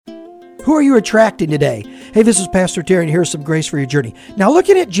Who are you attracting today? Hey, this is Pastor Terry, and here's some grace for your journey. Now,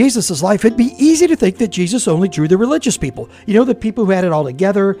 looking at Jesus' life, it'd be easy to think that Jesus only drew the religious people. You know, the people who had it all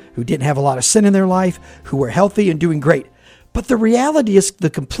together, who didn't have a lot of sin in their life, who were healthy and doing great. But the reality is the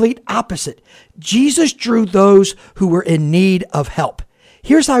complete opposite. Jesus drew those who were in need of help.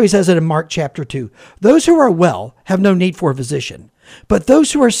 Here's how he says it in Mark chapter 2. Those who are well have no need for a physician, but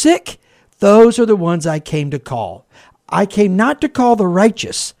those who are sick, those are the ones I came to call. I came not to call the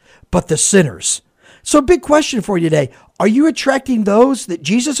righteous, but the sinners. So big question for you today. Are you attracting those that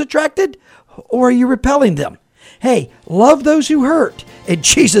Jesus attracted, or are you repelling them? Hey, love those who hurt, and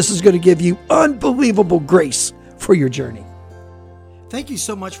Jesus is going to give you unbelievable grace for your journey. Thank you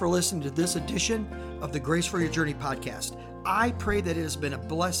so much for listening to this edition of the Grace for Your Journey podcast. I pray that it has been a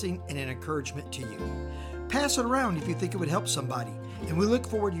blessing and an encouragement to you. Pass it around if you think it would help somebody, and we look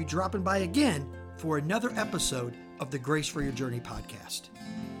forward to you dropping by again for another episode of the Grace for Your Journey podcast.